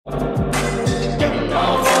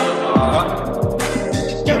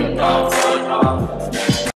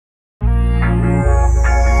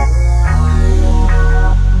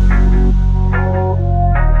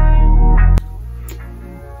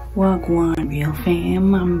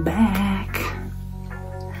Realfam, I'm back.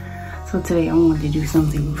 So today I wanted to do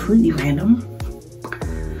something completely random.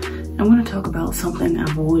 I'm going to talk about something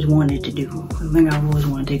I've always wanted to do, something I've always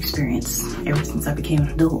wanted to experience ever since I became an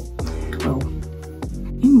adult. Well,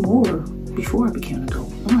 even more before I became an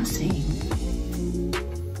adult. I'm not saying.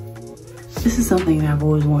 This is something that I've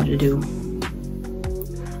always wanted to do.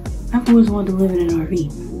 I've always wanted to live in an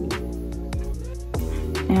RV.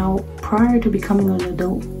 Now, prior to becoming an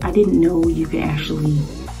adult, I didn't know you could actually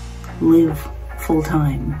live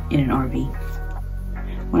full-time in an RV.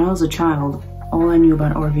 When I was a child, all I knew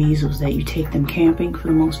about RVs was that you take them camping for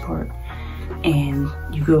the most part, and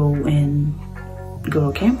you go to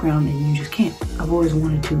a campground and you just camp. I've always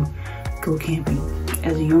wanted to go camping.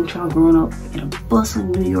 As a young child growing up in a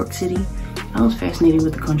bustling New York City, I was fascinated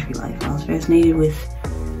with the country life. I was fascinated with,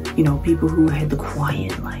 you know, people who had the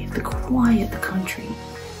quiet life, the country.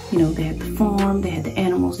 You know, they had the farm, they had the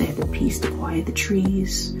animals, they had the peace, the quiet, the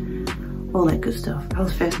trees, all that good stuff. I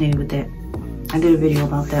was fascinated with that. I did a video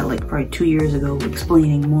about that like probably 2 years ago,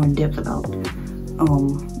 explaining more in depth about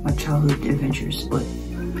my childhood adventures. But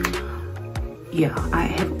yeah, I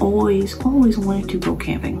have always wanted to go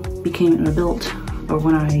camping. Became an adult, or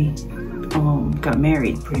when I got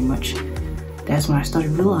married, pretty much. That's when I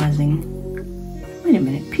started realizing, wait a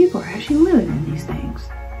minute, people are actually living in these things,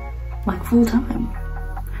 like full time.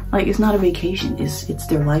 Like, it's not a vacation, it's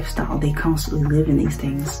their lifestyle. They constantly live in these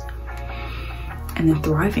things, and they're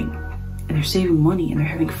thriving, and they're saving money, and they're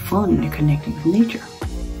having fun, and they're connecting with nature.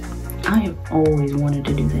 I have always wanted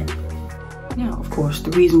to do that. Now, of course,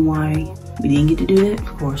 the reason why we didn't get to do that,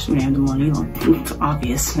 of course, we didn't have the money. It's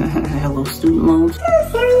obvious. Hello, student loans.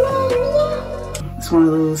 It's one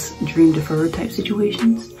of those dream deferred type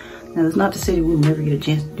situations. Now, that's not to say that we'll never get a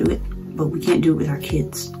chance to do it, but we can't do it with our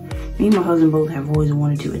kids. Me and my husband both have always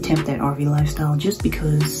wanted to attempt that RV lifestyle, just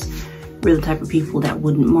because we're the type of people that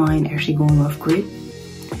wouldn't mind actually going off grid.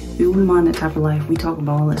 We wouldn't mind that type of life. We talk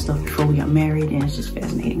about all that stuff before we got married, and it's just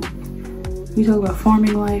fascinating. We talk about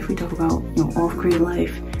farming life, we talk about, you know, off-grid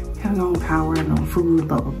life, having our own power, having our own food,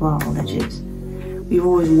 blah, blah, blah, all that shit. We've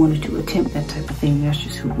always wanted to attempt that type of thing. That's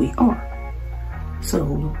just who we are.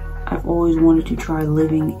 So, I've always wanted to try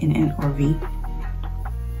living in an RV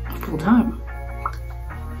full time.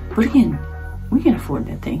 But again, we can't afford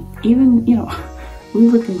that thing. Even, you know, we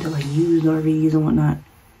looked into like used RVs and whatnot.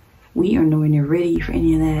 We are nowhere near ready for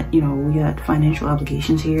any of that. You know, we got financial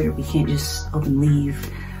obligations here that we can't just up and leave.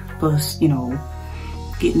 Plus, you know,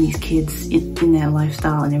 getting these kids in that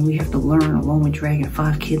lifestyle, and then we have to learn along with dragging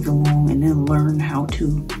 5 kids along, and then learn how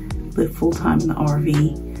to live full-time in the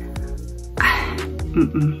RV.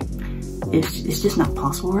 It's just not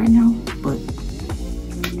possible right now. But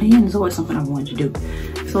again, it's always something I wanted to do.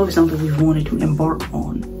 It's always something we've wanted to embark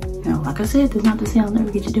on. Now, like I said, that's not to say I'll never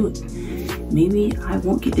get to do it. Maybe I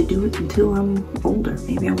won't get to do it until I'm older.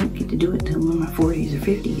 Maybe I won't get to do it until I'm in my 40s or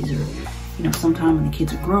 50s, or, you know, sometime when the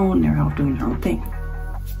kids are grown and they're out doing their own thing.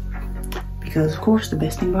 Because, of course, the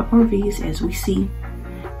best thing about RVs, as we see,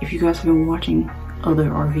 if you guys have been watching other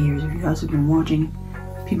RVers, if you guys have been watching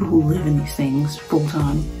people who live in these things full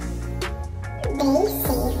time, they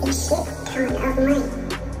save a shit ton of money.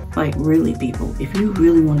 Like, really, people, if you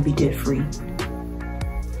really want to be debt-free,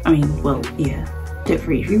 I mean, well, yeah,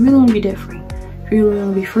 debt-free. If you really want to be debt-free, if you really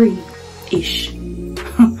want to be free-ish, you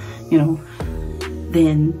know,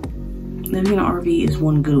 then living in an RV is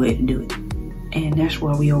one good way to do it. And that's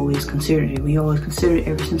why we always considered it. We always considered it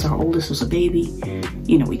ever since our oldest was a baby.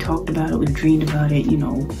 You know, we talked about it, we dreamed about it, you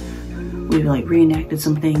know, we like reenacted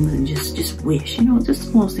some things and just wish, you know,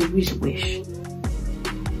 just the most thing, we just wish.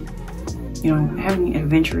 You know, having an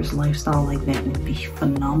adventurous lifestyle like that would be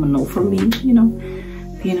phenomenal for me, you know,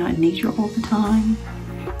 being out in nature all the time.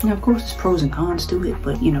 Now, of course, there's pros and cons to it,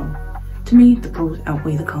 but, you know, to me, the pros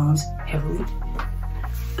outweigh the cons heavily.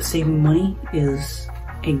 Saving money is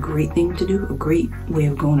a great thing to do, a great way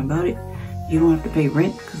of going about it. You don't have to pay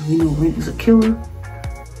rent, because we know rent is a killer.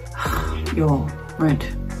 Y'all, rent.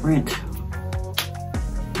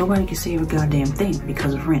 Nobody can save a goddamn thing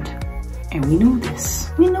because of rent. And we know this.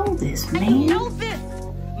 We know this, man. I know this,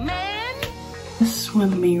 man. This is one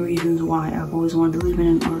of the main reasons why I've always wanted to live in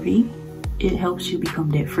an RV. It helps you become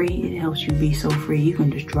debt-free. It helps you be so free. You can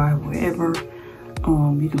just drive wherever.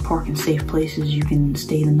 You can park in safe places. You can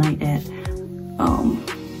stay the night at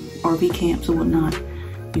RV camps or whatnot.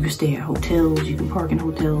 You can stay at hotels. You can park in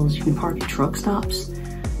hotels. You can park at truck stops.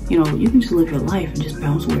 You know, you can just live your life and just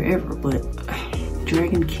bounce wherever. But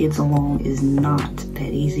dragging kids along is not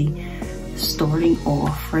that easy. Starting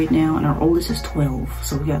off right now, and our oldest is 12,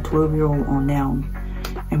 so we got 12-year-old on down,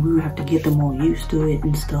 and we would have to get them all used to it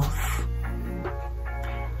and stuff.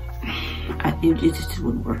 it just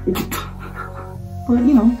wouldn't work. But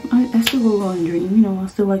you know, I still go on and dream. You know, I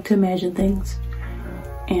still like to imagine things,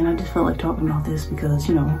 and I just felt like talking about this because,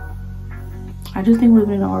 you know, I just think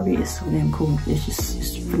living in an RV is so damn cool.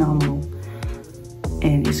 It's phenomenal,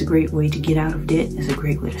 and it's a great way to get out of debt. It's a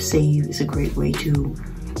great way to save. It's a great way to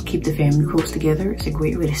keep the family close together. It's a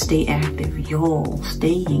great way to stay active. Y'all,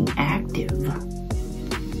 staying active.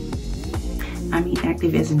 I mean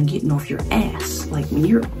active as in getting off your ass. Like when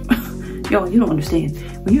you're, y'all, you don't understand.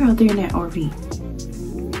 When you're out there in that RV,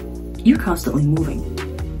 you're constantly moving.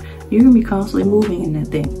 You're gonna be constantly moving in that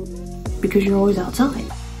thing because you're always outside.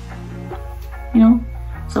 You know,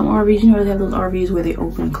 some RVs, you know, they have those RVs where they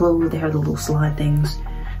open and close. They have the little slide things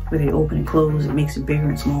where they open and close. It makes it bigger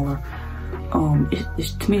and smaller.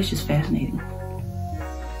 To me, it's just fascinating.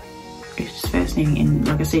 It's just fascinating, and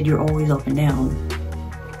like I said, you're always up and down.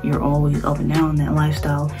 You're always up and down in that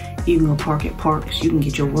lifestyle. You can go park at parks. You can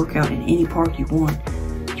get your workout in any park you want.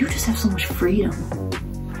 You just have so much freedom,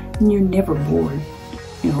 and you're never bored.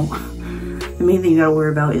 You know, the main thing you gotta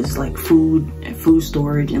worry about is like food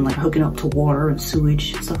storage and like hooking up to water and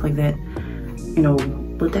sewage and stuff like that. You know,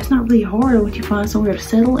 but that's not really hard once you find somewhere to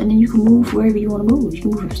settle, and then you can move wherever you want to move. You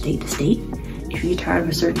can move from state to state. If you get tired of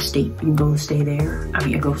a certain state, you can go stay there. I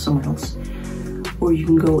mean, go somewhere else. Or you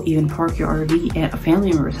can go even park your RV at a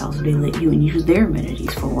family member's house if they let you and use their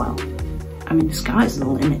amenities for a while. I mean, the sky's the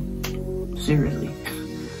limit. Seriously.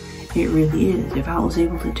 It really is. If I was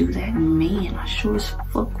able to do that, man, I sure as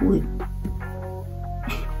fuck would.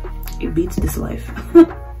 It beats this life.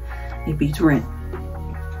 It beats rent.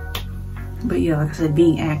 But yeah, like I said,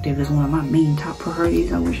 being active is one of my main top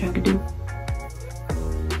priorities I wish I could do.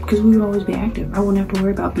 Because we would always be active. I wouldn't have to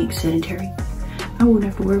worry about being sedentary. I wouldn't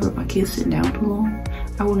have to worry about my kids sitting down too long.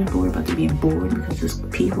 I wouldn't have to worry about them being bored because there's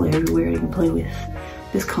people everywhere they can play with.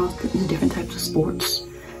 There's different types of sports.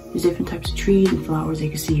 There's different types of trees and flowers they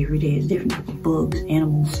can see every day. There's different types of bugs,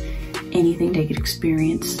 animals, anything they could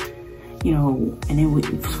experience. You know, and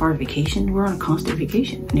then as far as vacation, we're on a constant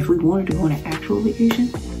vacation. And if we wanted to go on an actual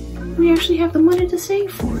vacation, we actually have the money to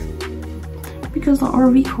save for it. Because the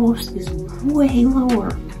RV cost is way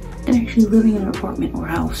lower than actually living in an apartment or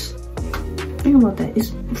house. Think about that.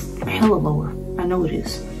 It's hella lower. I know it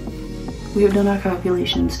is. We have done our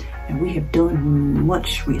calculations, and we have done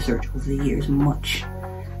much research over the years. Much.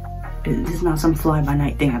 This is not some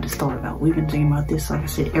fly-by-night thing I just thought about. We've been thinking about this, like I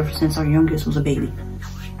said, ever since our youngest was a baby.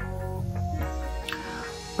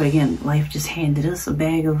 But again, life just handed us a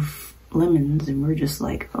bag of lemons, and we're just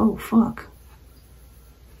like, oh, fuck.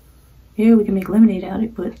 Yeah, we can make lemonade out of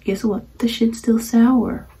it, but guess what? The shit's still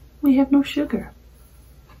sour. We have no sugar.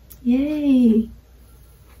 Yay!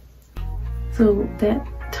 So that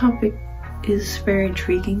topic is very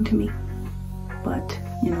intriguing to me, but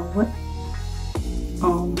you know what?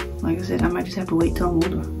 Like I said, I might just have to wait till I'm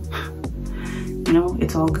older. You know,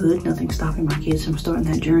 it's all good. Nothing's stopping my kids from starting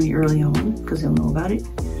that journey early on because they'll know about it.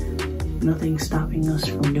 Nothing's stopping us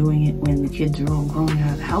from doing it when the kids are all grown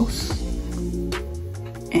out of the house.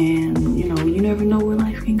 And you know, you never know where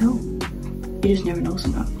life can go. You just never know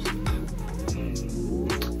sometimes.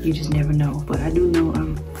 You just never know. But I do know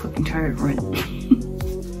I'm fucking tired of rent.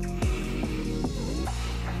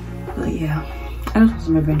 But yeah, I just want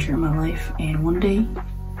some adventure in my life, and one day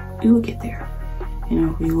we will get there. You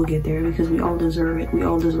know, we will get there because we all deserve it. We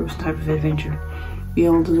all deserve some type of adventure. We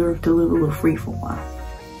all deserve to live a little free for a while.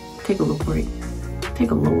 Take a little break.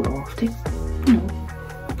 Take a load off. Take, you know,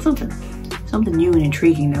 something new and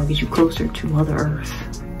intriguing that'll get you closer to Mother Earth.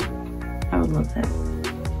 I would love that.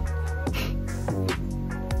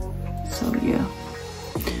 So yeah,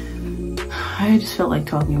 I just felt like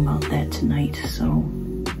talking about that tonight. So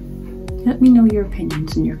let me know your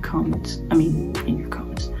opinions in your comments. Let me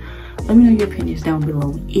know your opinions down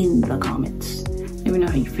below in the comments. Let me know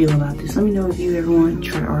how you feel about this. Let me know if you ever want to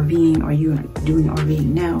try RVing. Are you doing RVing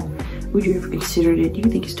now? Would you ever consider it? Do you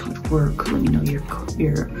think it's too much work? Let me know your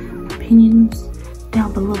opinions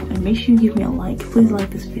down below, and make sure you give me a like. Please like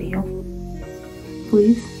this video.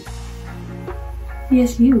 Please.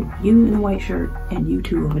 Yes, you in the white shirt, and you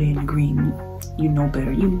too over there in the green. You know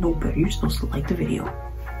better. You know better. You're supposed to like the video.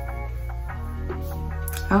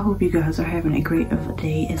 I hope you guys are having a great of a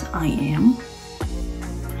day as I am.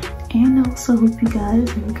 And I also hope you guys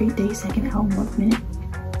have a great day, second, hour, month, minute,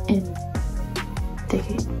 and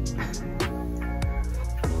decade.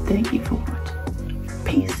 Thank you for watching.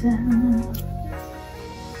 Peace out.